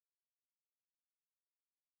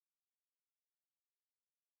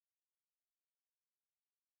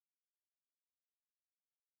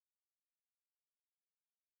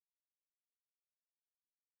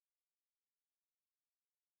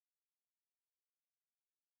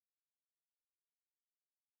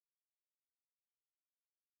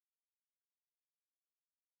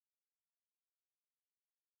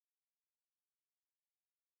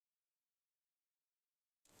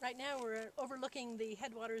Right now we're overlooking the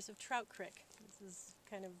headwaters of Trout Creek. This is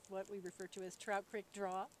kind of what we refer to as Trout Creek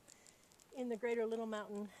Draw in the greater Little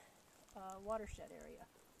Mountain watershed area.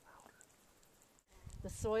 The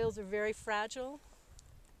soils are very fragile.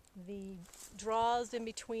 The draws in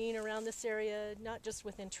between around this area, not just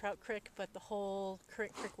within Trout Creek, but the whole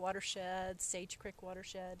Current Creek watershed, Sage Creek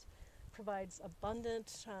watershed, provides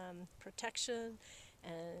abundant protection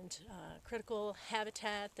and critical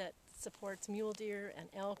habitat that supports mule deer and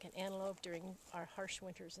elk and antelope during our harsh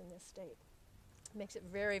winters in this state. It makes it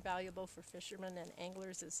very valuable for fishermen and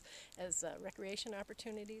anglers as recreation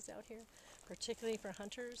opportunities out here, particularly for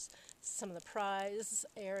hunters. Some of the prize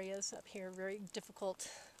areas up here are very difficult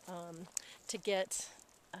to get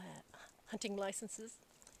hunting licenses.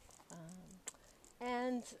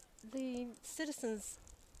 And the citizens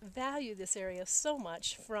value this area so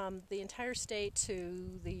much, from the entire state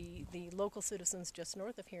to the local citizens just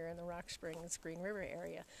north of here in the Rock Springs, Green River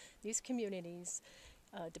area. These communities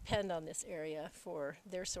depend on this area for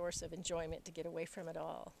their source of enjoyment, to get away from it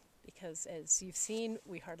all. Because as you've seen,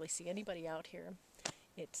 we hardly see anybody out here.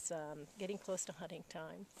 It's getting close to hunting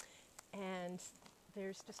time. And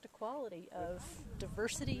there's just a quality of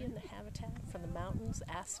diversity in the habitat, from the mountains,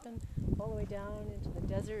 aspen, all the way down into the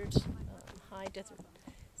desert, high desert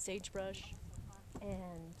sagebrush,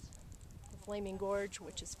 and the Flaming Gorge,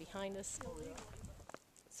 which is behind us,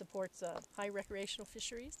 supports high recreational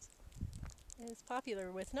fisheries. And it's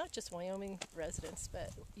popular with not just Wyoming residents, but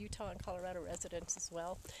Utah and Colorado residents as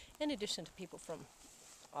well, in addition to people from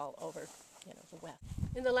all over, the West.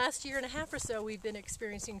 In the last year and a half or so, we've been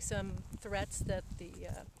experiencing some threats that the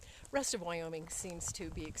rest of Wyoming seems to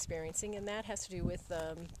be experiencing, and that has to do with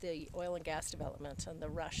the oil and gas development and the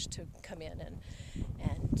rush to come in and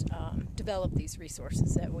develop these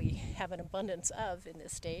resources that we have an abundance of in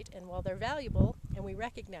this state. And while they're valuable, and we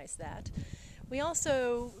recognize that, we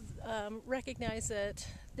also recognize that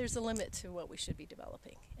there's a limit to what we should be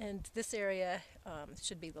developing, and this area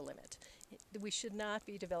should be the limit. We should not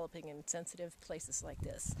be developing in sensitive places like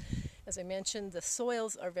this. As I mentioned, the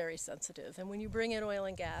soils are very sensitive, and when you bring in oil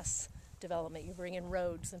and gas development, you bring in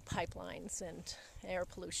roads and pipelines and air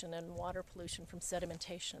pollution and water pollution from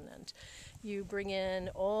sedimentation, and you bring in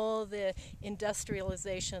all the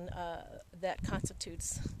industrialization that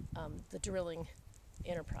constitutes the drilling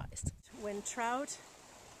enterprise. When trout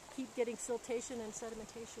keep getting siltation and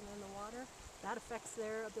sedimentation in the water, that affects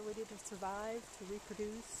their ability to survive, to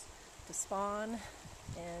reproduce, to spawn,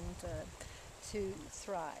 and to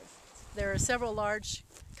thrive. There are several large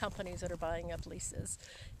companies that are buying up leases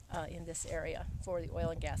in this area for the oil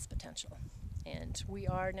and gas potential. And we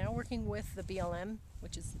are now working with the BLM,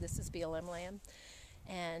 this is BLM land,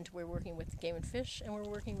 and we're working with Game and Fish, and we're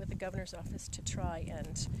working with the governor's office to try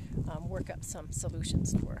and work up some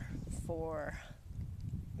solutions for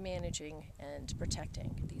managing and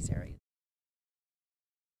protecting these areas.